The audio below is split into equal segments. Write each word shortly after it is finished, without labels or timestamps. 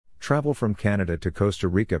Travel from Canada to Costa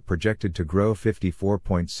Rica projected to grow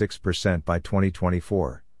 54.6% by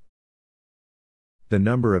 2024. The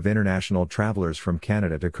number of international travelers from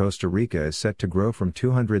Canada to Costa Rica is set to grow from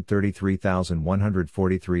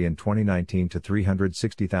 233,143 in 2019 to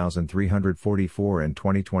 360,344 in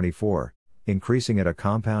 2024, increasing at a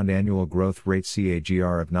compound annual growth rate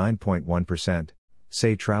CAGR of 9.1%,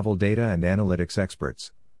 say travel data and analytics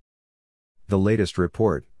experts. The latest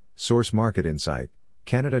report, Source Market Insight,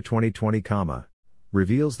 Canada 2020,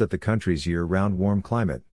 reveals that the country's year-round warm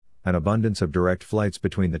climate, an abundance of direct flights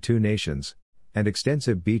between the two nations, and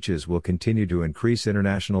extensive beaches will continue to increase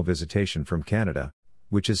international visitation from Canada,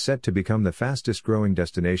 which is set to become the fastest-growing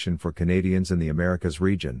destination for Canadians in the Americas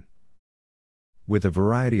region. With a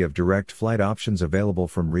variety of direct flight options available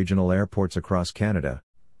from regional airports across Canada,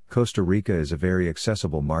 Costa Rica is a very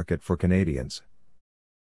accessible market for Canadians.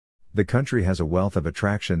 The country has a wealth of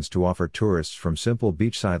attractions to offer tourists, from simple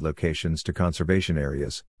beachside locations to conservation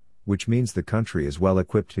areas, which means the country is well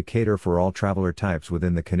equipped to cater for all traveler types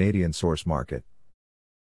within the Canadian source market.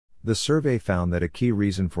 The survey found that a key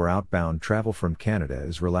reason for outbound travel from Canada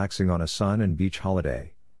is relaxing on a sun and beach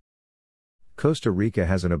holiday. Costa Rica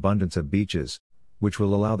has an abundance of beaches, which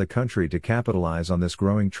will allow the country to capitalize on this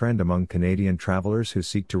growing trend among Canadian travelers who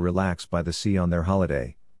seek to relax by the sea on their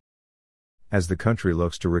holiday. As the country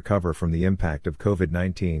looks to recover from the impact of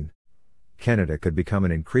COVID-19, Canada could become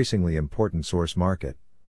an increasingly important source market.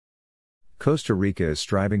 Costa Rica is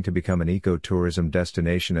striving to become an eco-tourism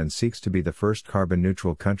destination and seeks to be the first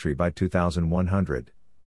carbon-neutral country by 2100.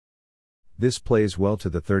 This plays well to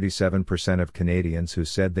the 37% of Canadians who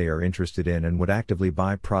said they are interested in and would actively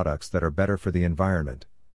buy products that are better for the environment.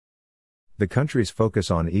 The country's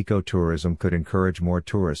focus on eco-tourism could encourage more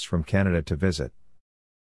tourists from Canada to visit.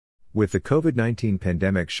 With the COVID-19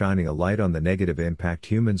 pandemic shining a light on the negative impact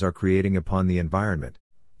humans are creating upon the environment,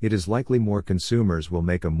 it is likely more consumers will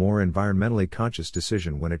make a more environmentally conscious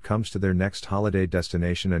decision when it comes to their next holiday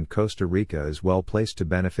destination, and Costa Rica is well placed to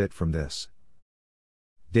benefit from this.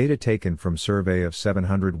 Data taken from survey of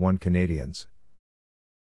 701 Canadians.